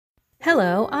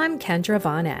Hello, I'm Kendra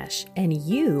Von Esch, and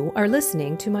you are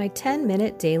listening to my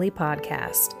 10-minute daily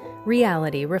podcast,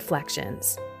 Reality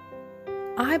Reflections.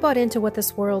 I bought into what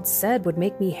this world said would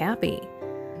make me happy.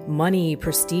 Money,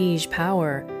 prestige,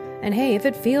 power. And hey, if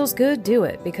it feels good, do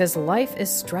it, because life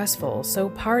is stressful, so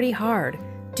party hard.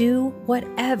 Do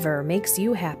whatever makes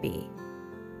you happy.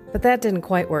 But that didn't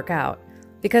quite work out,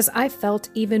 because I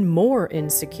felt even more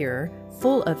insecure,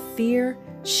 full of fear,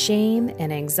 shame,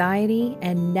 and anxiety,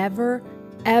 and never,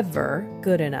 ever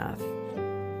good enough.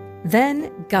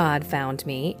 Then God found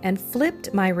me and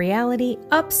flipped my reality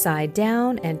upside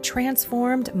down and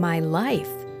transformed my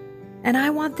life. And I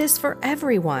want this for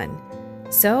everyone.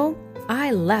 So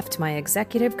I left my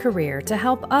executive career to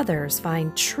help others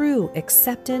find true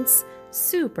acceptance,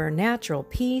 supernatural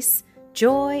peace,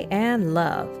 joy, and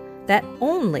love that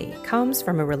only comes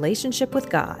from a relationship with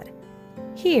God.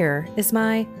 Here is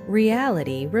my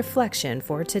reality reflection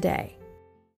for today.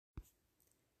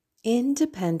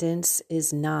 Independence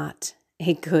is not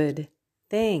a good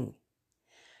thing.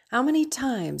 How many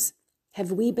times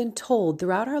have we been told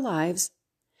throughout our lives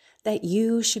that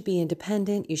you should be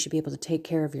independent, you should be able to take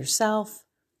care of yourself?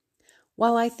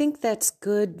 While I think that's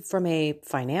good from a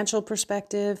financial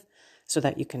perspective, so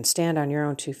that you can stand on your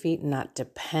own 2 feet and not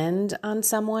depend on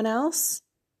someone else,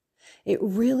 it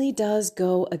really does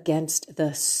go against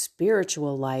the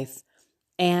spiritual life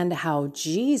and how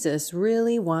Jesus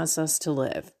really wants us to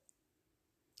live.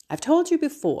 I've told you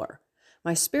before,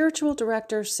 my spiritual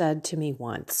director said to me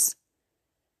once,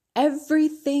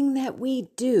 everything that we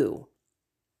do,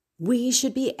 we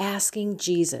should be asking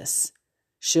Jesus,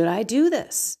 should I do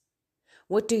this?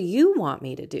 What do you want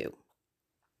me to do?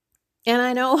 And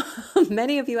I know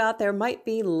many of you out there might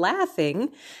be laughing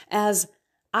as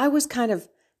I was kind of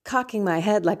cocking my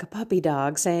head like a puppy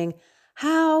dog saying,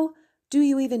 how do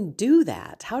you even do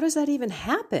that? How does that even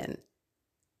happen?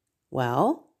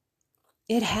 Well,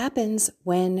 it happens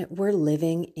when we're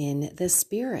living in the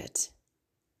Spirit.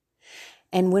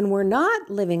 And when we're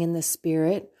not living in the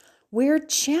Spirit, we're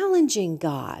challenging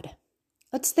God.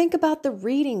 Let's think about the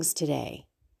readings today.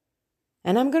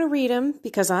 And I'm going to read them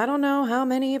because I don't know how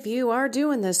many of you are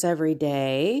doing this every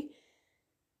day.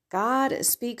 God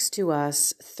speaks to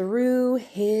us through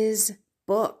His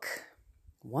book.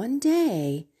 One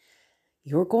day,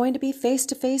 you're going to be face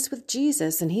to face with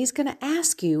Jesus, and He's going to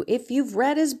ask you if you've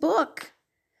read His book.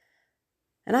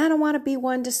 And I don't want to be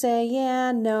one to say,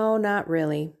 yeah, no, not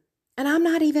really. And I'm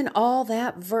not even all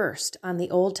that versed on the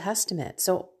Old Testament.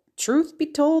 So, truth be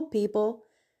told, people,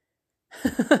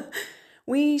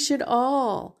 we should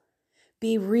all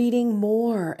be reading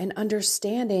more and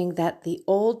understanding that the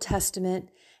Old Testament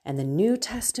and the New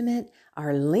Testament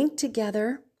are linked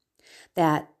together,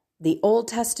 that the Old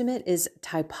Testament is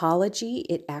typology.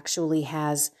 It actually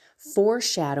has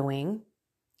foreshadowing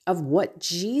of what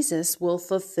Jesus will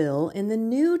fulfill in the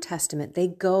New Testament. They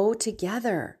go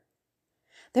together.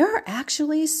 There are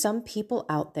actually some people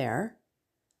out there,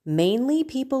 mainly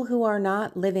people who are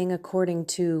not living according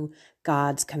to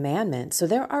God's commandments. So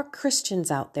there are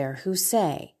Christians out there who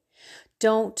say,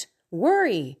 don't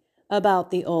worry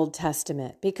about the Old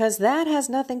Testament because that has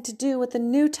nothing to do with the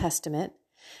New Testament.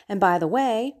 And by the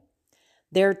way,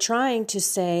 they're trying to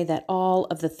say that all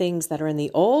of the things that are in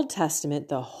the Old Testament,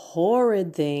 the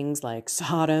horrid things like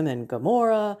Sodom and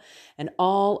Gomorrah, and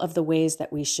all of the ways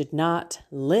that we should not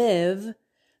live,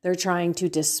 they're trying to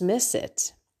dismiss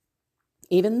it.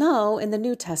 Even though in the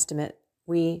New Testament,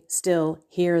 we still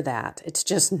hear that. It's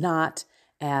just not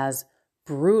as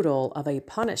brutal of a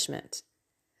punishment.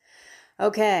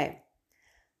 Okay.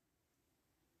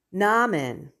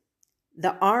 Naaman,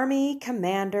 the army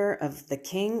commander of the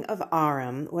king of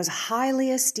Aram, was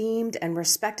highly esteemed and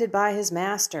respected by his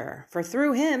master, for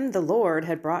through him the Lord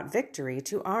had brought victory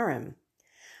to Aram.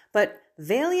 But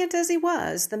valiant as he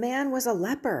was, the man was a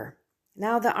leper.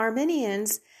 Now the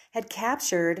Arameans had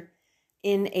captured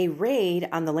in a raid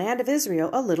on the land of Israel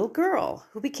a little girl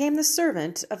who became the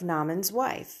servant of Naaman's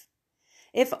wife.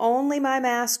 If only my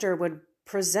master would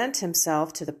present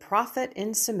himself to the prophet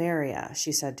in Samaria,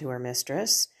 she said to her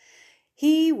mistress,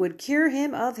 he would cure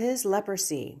him of his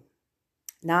leprosy.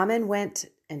 Naaman went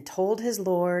and told his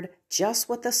lord just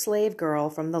what the slave girl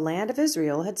from the land of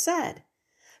Israel had said.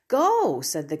 Go,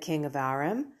 said the king of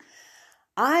Aram.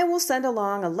 I will send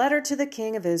along a letter to the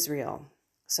king of Israel.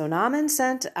 So Naaman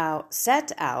set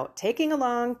out, taking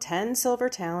along 10 silver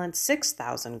talents,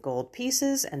 6,000 gold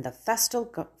pieces, and the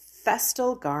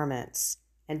festal garments.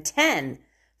 And 10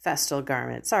 festal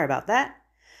garments. Sorry about that.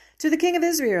 To the king of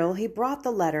Israel he brought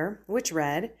the letter, which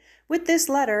read, with this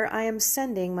letter I am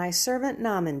sending my servant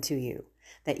Naaman to you,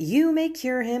 that you may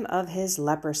cure him of his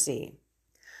leprosy.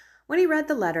 When he read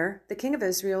the letter, the king of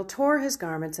Israel tore his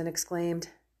garments and exclaimed,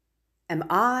 "Am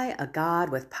I a God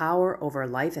with power over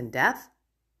life and death?"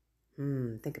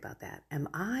 Think about that. Am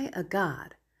I a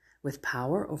God with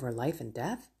power over life and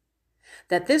death?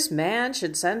 That this man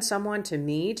should send someone to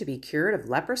me to be cured of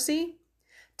leprosy?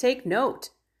 Take note.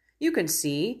 You can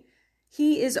see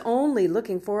he is only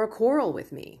looking for a quarrel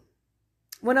with me.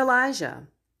 When Elijah,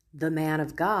 the man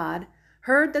of God,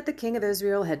 heard that the king of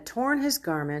Israel had torn his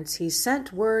garments, he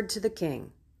sent word to the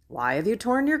king, "Why have you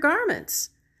torn your garments?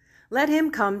 Let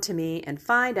him come to me and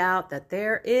find out that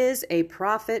there is a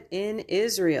prophet in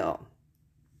Israel."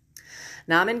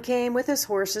 Naaman came with his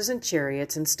horses and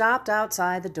chariots and stopped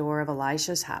outside the door of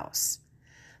Elisha's house.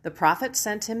 The prophet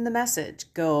sent him the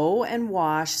message, "Go and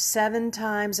wash 7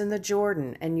 times in the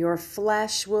Jordan, and your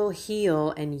flesh will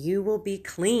heal and you will be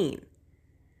clean."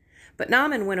 But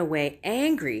Naaman went away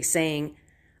angry, saying,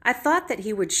 "I thought that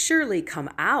he would surely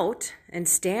come out and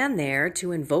stand there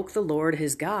to invoke the Lord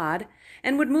his God,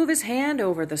 and would move his hand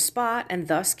over the spot and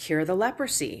thus cure the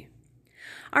leprosy.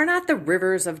 Are not the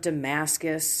rivers of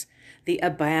Damascus, the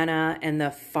Abana and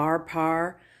the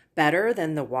Pharpar, better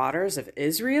than the waters of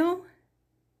Israel?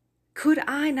 Could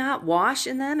I not wash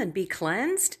in them and be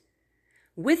cleansed?"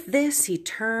 With this he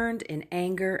turned in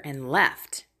anger and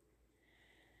left.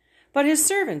 But his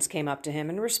servants came up to him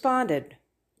and responded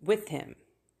with him.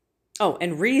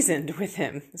 And reasoned with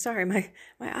him. Sorry, my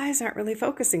eyes aren't really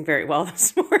focusing very well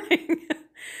this morning.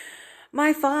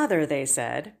 "My father," they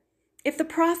said, "if the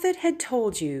prophet had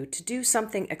told you to do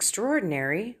something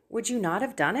extraordinary, would you not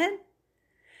have done it?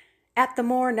 At the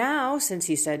more now, since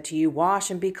he said to you,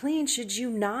 'Wash and be clean,' should you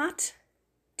not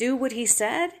do what he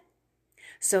said?"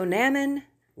 So Naaman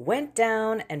went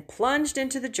down and plunged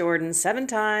into the Jordan 7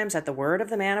 times at the word of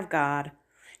the man of God.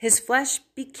 His flesh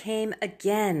became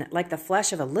again like the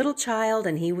flesh of a little child,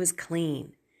 and he was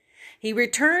clean. He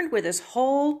returned with his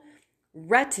whole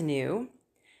retinue,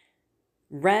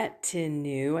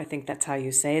 I think that's how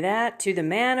you say that, to the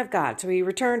man of God. So he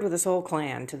returned with his whole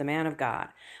clan to the man of God.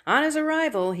 On his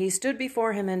arrival, he stood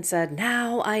before him and said,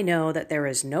 "Now I know that there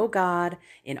is no God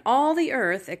in all the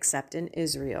earth except in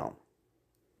Israel."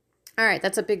 All right,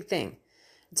 that's a big thing.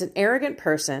 It's an arrogant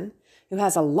person who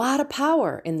has a lot of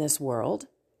power in this world,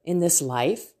 in this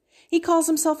life. He calls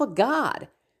himself a god,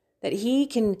 that he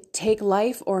can take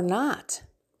life or not.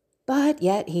 But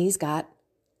yet he's got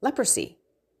leprosy.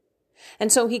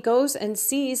 And so he goes and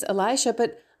sees Elisha,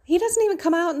 but he doesn't even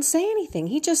come out and say anything.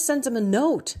 He just sends him a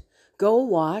note. "Go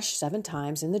wash 7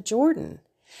 times in the Jordan."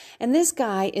 And this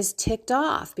guy is ticked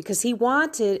off because he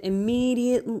wanted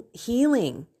immediate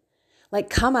healing. Like,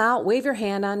 come out, wave your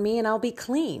hand on me, and I'll be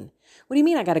clean. What do you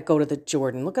mean I got to go to the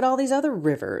Jordan? Look at all these other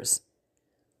rivers.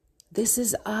 This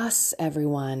is us,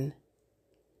 everyone.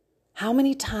 How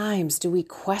many times do we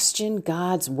question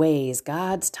God's ways,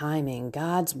 God's timing,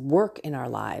 God's work in our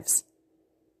lives?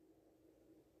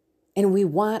 And we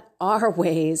want our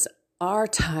ways, our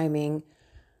timing,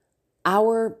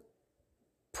 our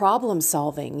problem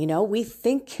solving. We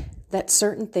think that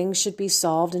certain things should be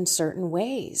solved in certain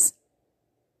ways.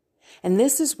 And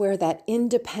this is where that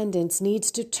independence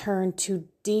needs to turn to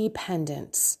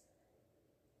dependence.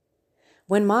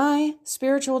 When my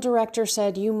spiritual director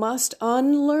said, "You must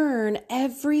unlearn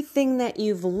everything that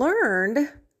you've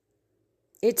learned,"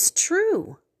 it's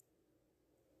true.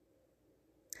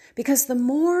 Because the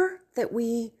more that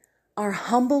we are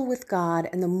humble with God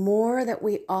and the more that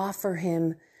we offer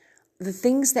Him the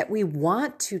things that we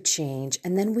want to change,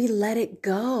 and then we let it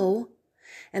go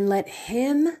and let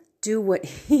Him do what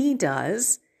He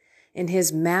does in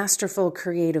His masterful,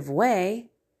 creative way.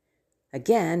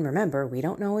 Again, remember, we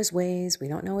don't know His ways, we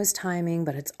don't know His timing,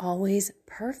 but it's always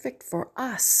perfect for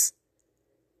us.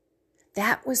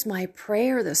 That was my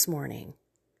prayer this morning.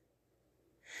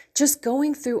 Just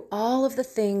going through all of the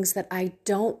things that I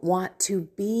don't want to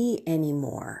be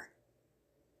anymore.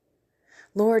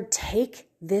 Lord,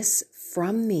 take this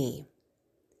from me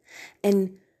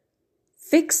and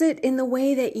fix it in the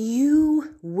way that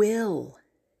you will.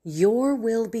 Your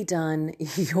will be done,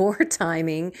 your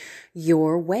timing,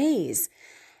 your ways.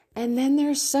 And then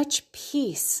there's such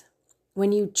peace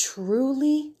when you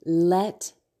truly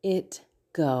let it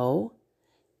go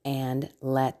and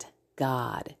let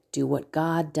God do what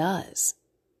God does.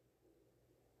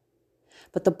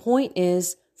 But the point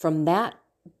is, from that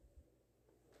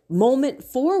moment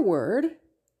forward,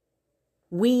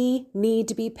 we need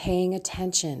to be paying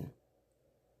attention.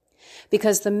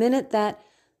 Because the minute that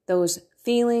those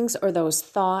feelings or those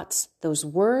thoughts, those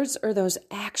words or those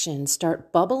actions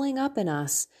start bubbling up in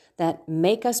us that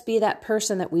make us be that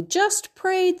person that we just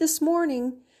prayed this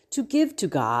morning to give to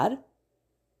God,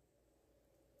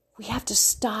 we have to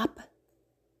stop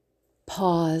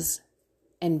pause,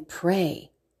 and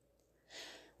pray.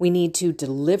 We need to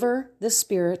deliver the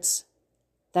spirits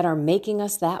that are making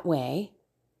us that way,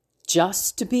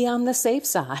 just to be on the safe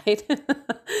side.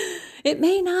 It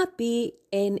may not be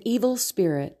an evil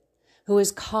spirit who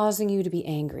is causing you to be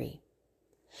angry.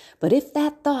 But if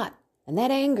that thought and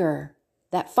that anger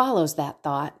that follows that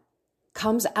thought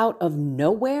comes out of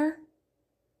nowhere,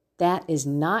 that is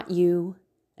not you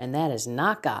and that is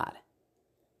not God.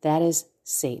 That is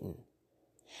Satan.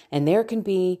 And there can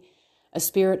be a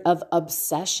spirit of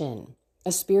obsession,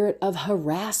 a spirit of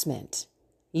harassment.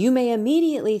 You may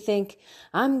immediately think,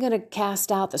 I'm going to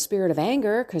cast out the spirit of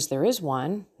anger because there is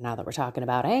one. Now that we're talking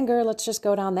about anger, let's just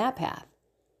go down that path.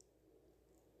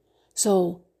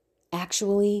 So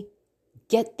actually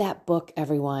get that book,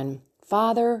 everyone.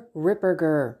 Father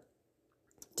Ripperger,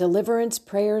 Deliverance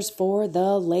Prayers for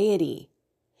the Laity,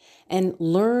 and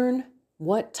learn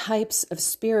what types of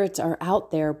spirits are out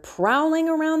there prowling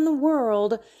around the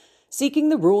world seeking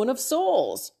the ruin of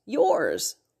souls,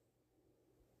 yours.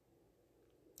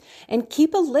 And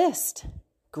keep a list.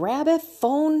 Grab a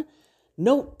phone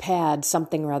notepad,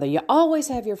 something or other. You always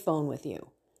have your phone with you.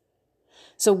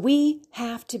 So we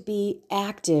have to be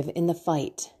active in the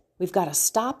fight. We've got to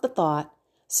stop the thought,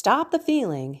 stop the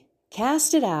feeling,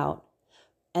 cast it out,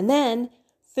 and then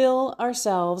fill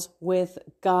ourselves with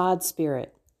God's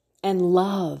Spirit and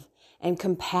love and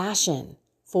compassion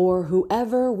for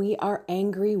whoever we are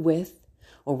angry with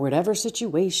or whatever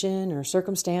situation or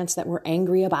circumstance that we're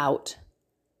angry about.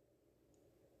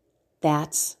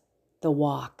 That's the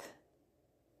walk.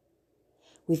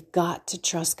 We've got to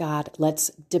trust God. Let's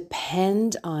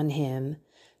depend on Him,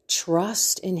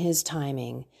 trust in His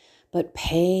timing, but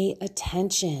pay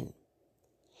attention.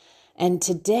 And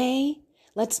today,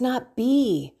 let's not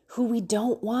be who we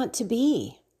don't want to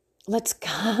be. Let's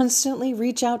constantly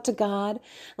reach out to God.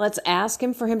 Let's ask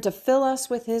Him for Him to fill us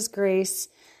with His grace.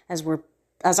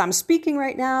 As I'm speaking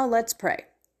right now, let's pray.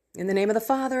 In the name of the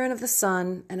Father, and of the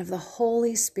Son, and of the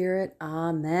Holy Spirit.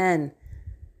 Amen.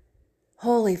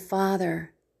 Holy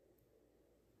Father,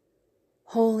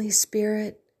 Holy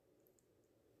Spirit,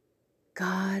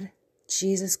 God,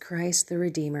 Jesus Christ, the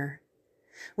Redeemer,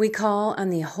 we call on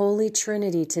the Holy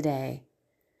Trinity today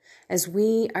as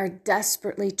we are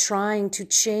desperately trying to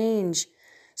change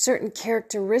certain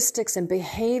characteristics and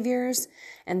behaviors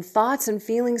and thoughts and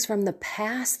feelings from the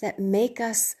past that make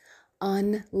us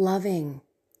unloving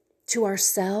to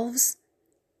ourselves,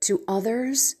 to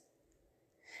others,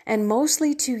 and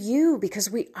mostly to you, because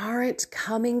we aren't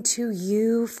coming to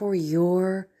you for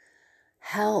your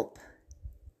help.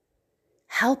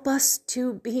 Help us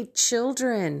to be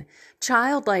children,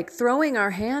 childlike, throwing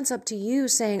our hands up to you,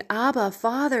 saying, Abba,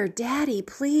 Father, Daddy,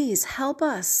 please help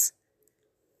us.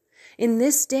 In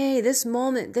this day, this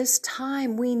moment, this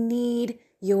time, we need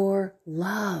your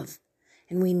love,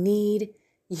 and we need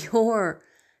your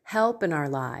help in our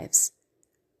lives.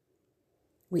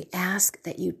 We ask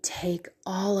that you take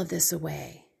all of this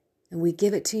away, and we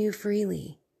give it to you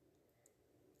freely.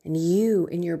 And you,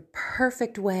 in your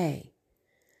perfect way,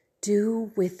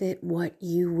 do with it what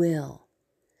you will.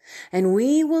 And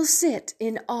we will sit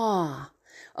in awe,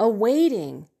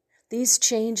 awaiting these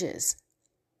changes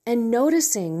and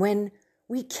noticing when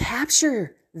we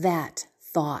capture that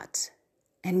thought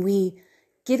and we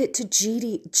give it to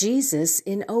Jesus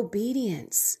in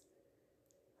obedience.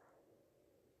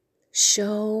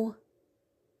 Show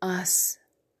us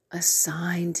a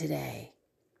sign today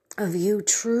of you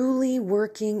truly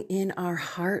working in our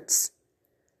hearts,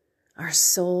 our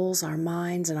souls, our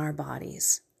minds, and our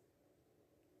bodies.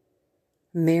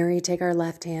 Mary, take our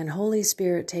left hand. Holy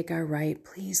Spirit, take our right.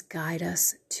 Please guide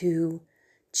us to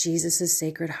Jesus'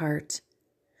 sacred heart.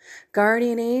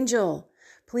 Guardian angel,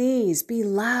 please be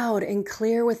loud and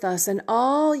clear with us, and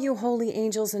all you holy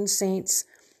angels and saints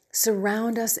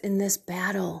surround us in this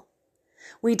battle.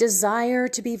 We desire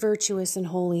to be virtuous and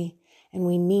holy, and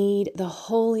we need the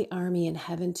holy army in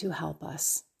heaven to help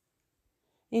us.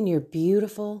 In your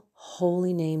beautiful,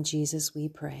 holy name, Jesus, we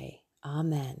pray.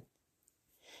 Amen.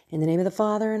 In the name of the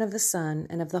Father, and of the Son,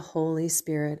 and of the Holy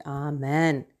Spirit.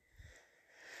 Amen.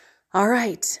 All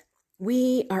right.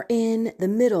 We are in the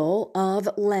middle of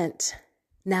Lent.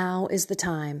 Now is the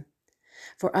time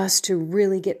for us to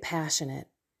really get passionate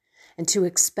and to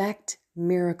expect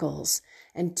miracles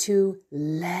and to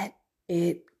let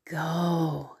it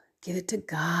go. Give it to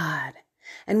God.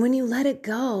 And when you let it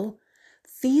go,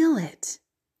 feel it.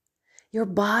 Your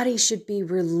body should be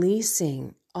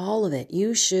releasing all of it.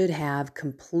 You should have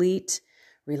complete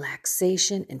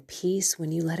relaxation and peace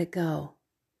when you let it go.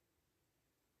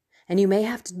 And you may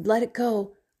have to let it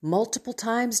go multiple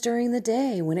times during the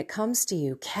day when it comes to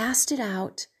you. Cast it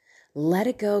out. Let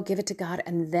it go, give it to God,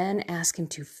 and then ask Him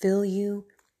to fill you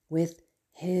with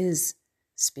His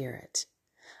Spirit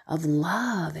of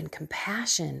love and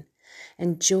compassion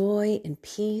and joy and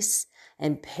peace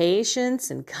and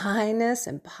patience and kindness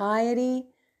and piety.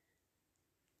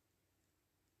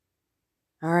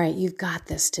 All right, you've got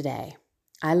this today.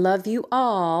 I love you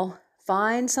all.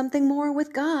 Find something more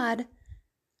with God.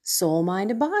 Soul,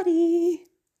 mind, and body.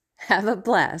 Have a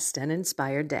blessed and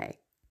inspired day.